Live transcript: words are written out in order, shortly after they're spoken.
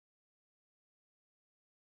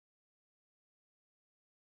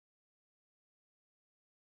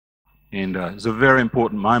And it's a very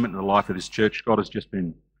important moment in the life of this church. God has just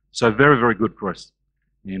been so very, very good for us.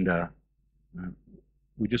 And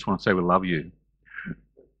we just want to say we love you.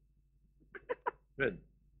 Good.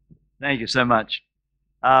 Thank you so much.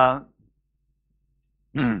 I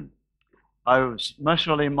was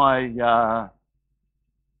emotionally I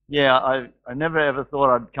never ever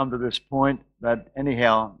thought I'd come to this point, but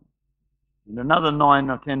anyhow, in another 9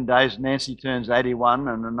 or 10 days, Nancy turns 81,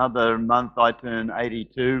 and another month I turn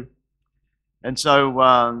 82. And so,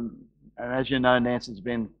 and as you know, Nancy's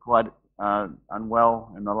been quite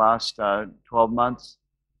unwell in the last 12 months.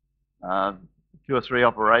 2 or 3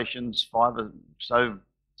 operations, 5 or so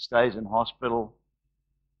stays in hospital.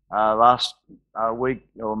 Last week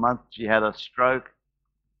or month, she had a stroke,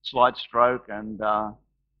 slight stroke, and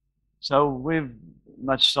so we've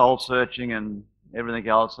much soul searching and everything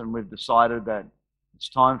else, and we've decided that it's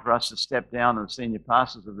time for us to step down as senior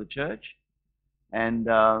pastors of the church and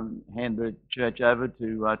hand the church over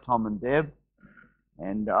to Tom and Deb.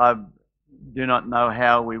 And I do not know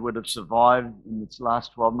how we would have survived in this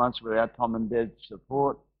last 12 months without Tom and Deb's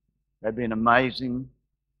support. They've been amazing.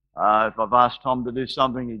 If I've asked Tom to do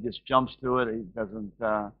something, he just jumps to it. He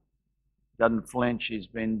doesn't flinch. He's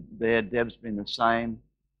been there. Deb's been the same.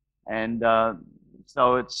 And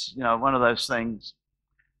so it's, one of those things.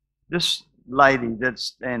 This lady that's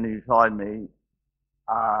standing beside me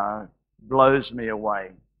blows me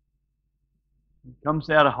away. She comes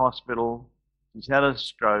out of hospital. She's had a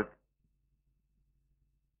stroke.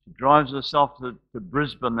 She drives herself to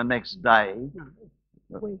Brisbane the next day.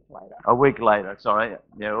 A week later. A week later, sorry.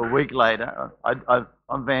 Yeah, a week later. I'm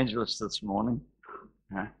evangelist this morning.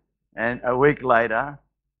 And a week later,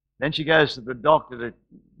 then she goes to the doctor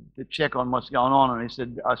to check on what's going on, and he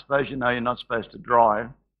said, I suppose you know you're not supposed to drive.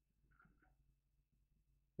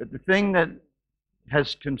 But the thing that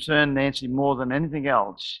has concerned Nancy more than anything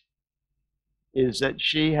else is that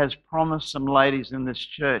she has promised some ladies in this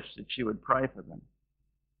church that she would pray for them.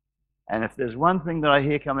 And if there's one thing that I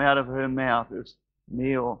hear come out of her mouth is,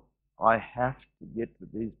 Neil, I have to get to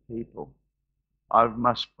these people. I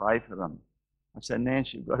must pray for them. I said,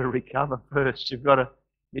 Nancy, you've got to recover first. You've got to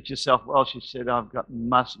get yourself well. She said,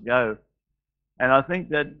 must go. And I think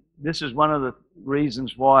that this is one of the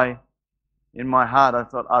reasons why in my heart I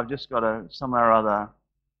thought, I've just got to, somehow or other,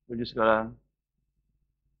 we've just got to,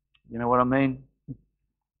 you know what I mean?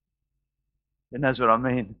 He knows what I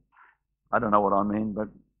mean. I don't know what I mean, but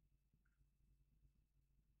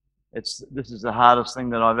this is the hardest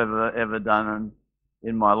thing that I've ever done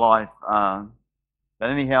in my life. But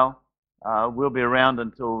anyhow, we'll be around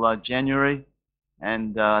until January,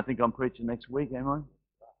 and I think I'm preaching next week, am I? I'm going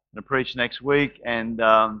to preach next week, and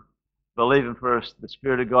believing for the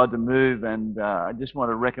Spirit of God to move. And I just want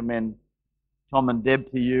to recommend Tom and Deb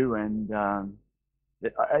to you. And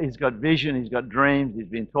he's got vision, he's got dreams. He's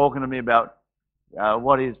been talking to me about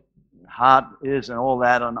what his heart is and all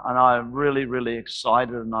that, and I'm really, really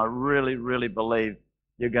excited, and I really, really believe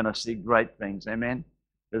you're going to see great things. Amen.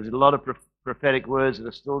 There's a lot of prophetic words that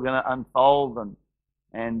are still going to unfold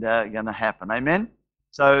and going to happen. Amen.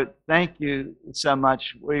 So thank you so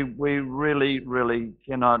much. We really, really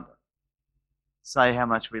cannot say how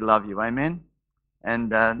much we love you. Amen. And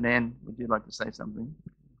Nan, would you like to say something?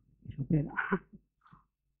 Yeah.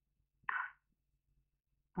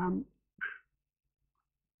 I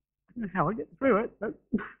don't know how I get through it, but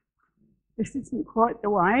this isn't quite the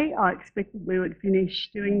way I expected we would finish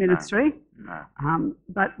doing ministry. No.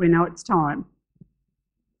 But we know it's time.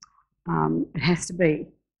 It has to be.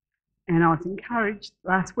 And I was encouraged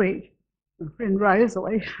last week. My friend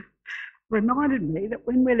Rosalie reminded me that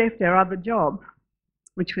when we left our other job,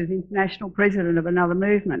 which was international president of another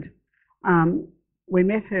movement, we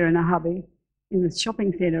met her and her hubby in the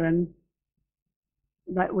shopping centre, and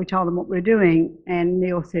we told them what we were doing, and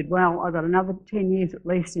Neil said, well, I've got another 10 years at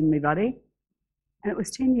least in me, buddy. And it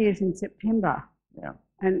was 10 years in September. Yeah.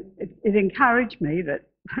 And it encouraged me that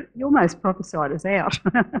you almost prophesied us out.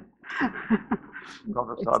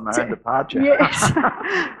 Prophesied my own departure. Yes.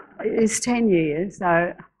 It's 10 years.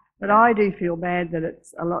 So, but I do feel bad that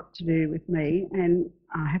it's a lot to do with me, and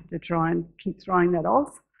I have to try and keep throwing that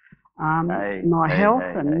off. My health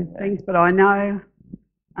and things, but I know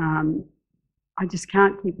I just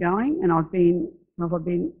can't keep going, and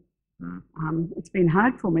it's been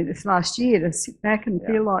hard for me this last year to sit back and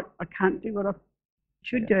feel like I can't do what I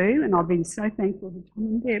should do, and I've been so thankful to Tom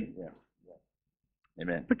and Deb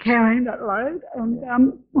Amen. for carrying that load,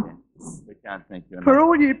 and we can't thank you enough. for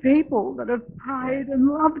all you people that have prayed and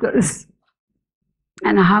loved us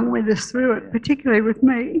and hung with us through it, particularly with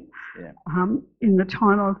me in the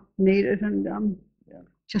time I've needed, and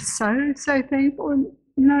just so thankful. And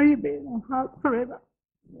know you'll be in our heart forever.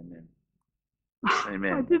 Amen. I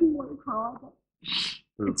Amen. didn't want to cry,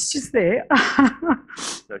 but it's just there.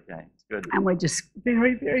 It's okay. It's good. And we're just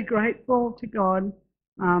very, very grateful to God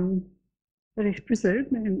that He's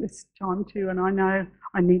preserved me in this time too. And I know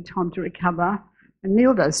I need time to recover. And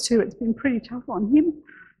Neil does too. It's been pretty tough on him,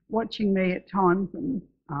 watching me at times and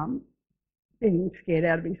being scared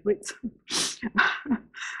out of his wits.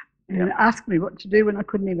 And asked me what to do when I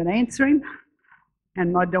couldn't even answer him.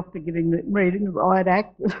 And my doctor reading the riot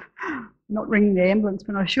act, not ringing the ambulance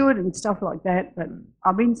when I should and stuff like that. But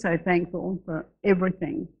I've been so thankful for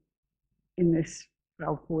everything in this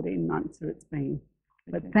 12, 14 months that it's been.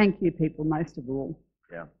 But thank you, people, most of all.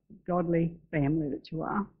 Yeah. Godly family that you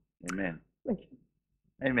are. Amen. Thank you.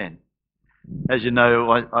 Amen. As you know,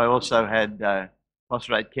 I also had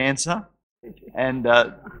prostate cancer. And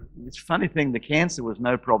it's a funny thing, the cancer was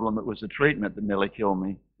no problem. It was the treatment that nearly killed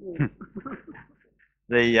me. Yeah.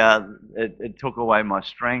 It took away my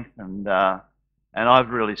strength, and I've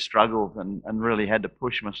really struggled and really had to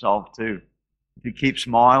push myself to keep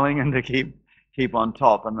smiling and to keep on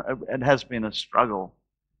top. And it has been a struggle.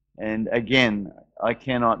 And again, I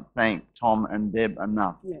cannot thank Tom and Deb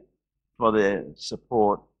enough for their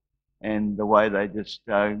support and the way they just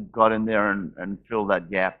got in there and filled that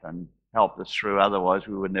gap and helped us through. Otherwise,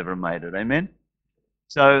 we would never have made it. Amen.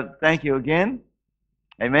 So thank you again.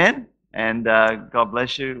 Amen. And God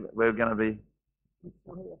bless you. We're going to be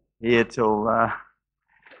here till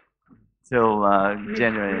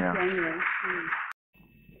January.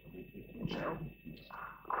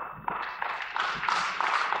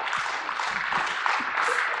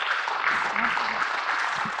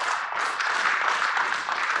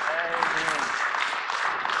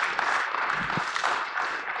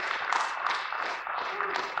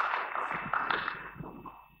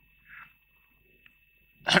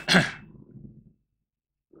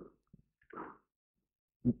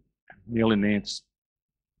 Neil and Nance,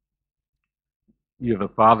 you're the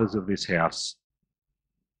fathers of this house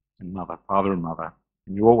and father and mother,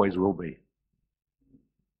 and you always will be.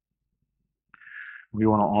 We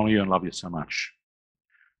want to honour you and love you so much.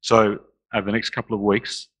 So over the next couple of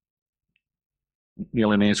weeks,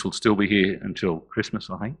 Neil and Nance will still be here until Christmas,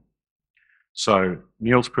 I think. So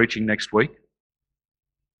Neil's preaching next week,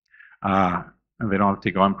 and then I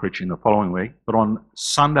think I'm preaching the following week. But on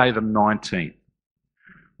Sunday the 19th,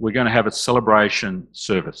 we're going to have a celebration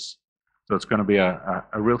service. So it's going to be a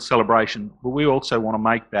real celebration, but we also want to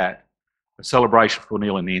make that a celebration for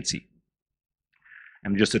Neil and Nancy.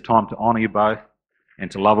 And just a time to honour you both and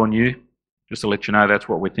to love on you, just to let you know that's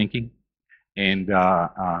what we're thinking. And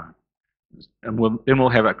then we'll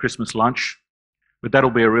have our Christmas lunch, but that'll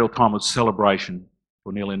be a real time of celebration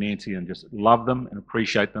for Neil and Nancy, and just love them and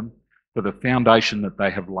appreciate them for the foundation that they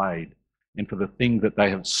have laid and for the thing that they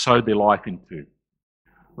have sowed their life into.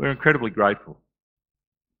 We're incredibly grateful.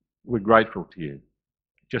 We're grateful to you.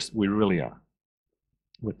 We really are.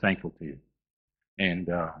 We're thankful to you. And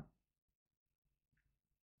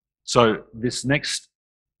so this next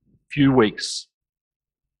few weeks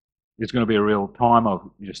is going to be a real time of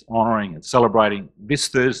just honouring and celebrating. This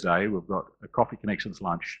Thursday, we've got a Coffee Connections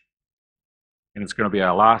lunch. And it's going to be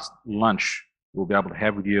our last lunch we'll be able to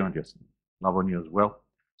have with you and just love on you as well.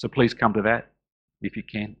 So please come to that if you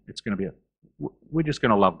can. It's going to be we're just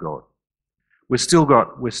going to love God. We're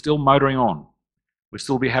still motoring on. We'll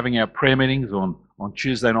still be having our prayer meetings on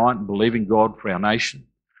Tuesday night and believing God for our nation.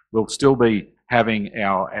 We'll still be having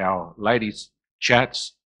our ladies'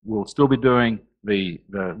 chats. We'll still be doing the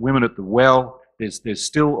women at the well. There's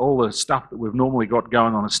still all the stuff that we've normally got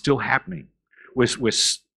going on is still happening.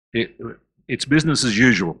 It's business as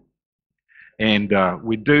usual. And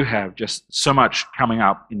we do have just so much coming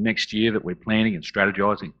up in next year that we're planning and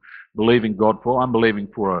strategizing, believing God for. I'm believing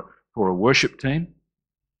for a worship team.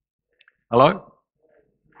 Hello?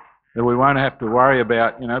 That we won't have to worry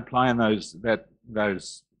about, playing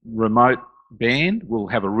those remote band. We'll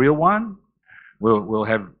have a real one. We'll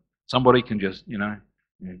have somebody can just,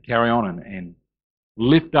 carry on and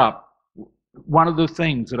lift up. One of the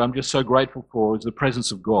things that I'm just so grateful for is the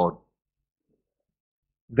presence of God.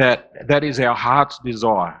 That is our heart's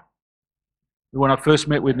desire. When I first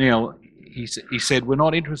met with Neil, he said, we're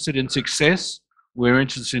not interested in success, we're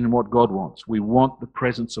interested in what God wants. We want the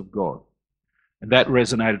presence of God. And that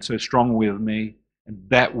resonated so strongly with me, and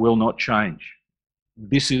that will not change.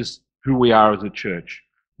 This is who we are as a church.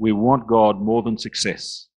 We want God more than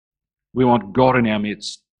success. We want God in our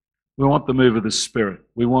midst. We want the move of the Spirit.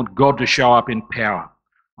 We want God to show up in power.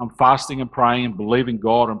 I'm fasting and praying and believing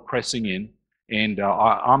God and pressing in. And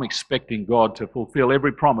I'm expecting God to fulfill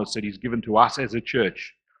every promise that He's given to us as a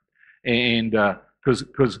church. And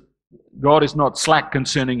because God is not slack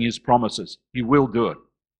concerning his promises. He will do it.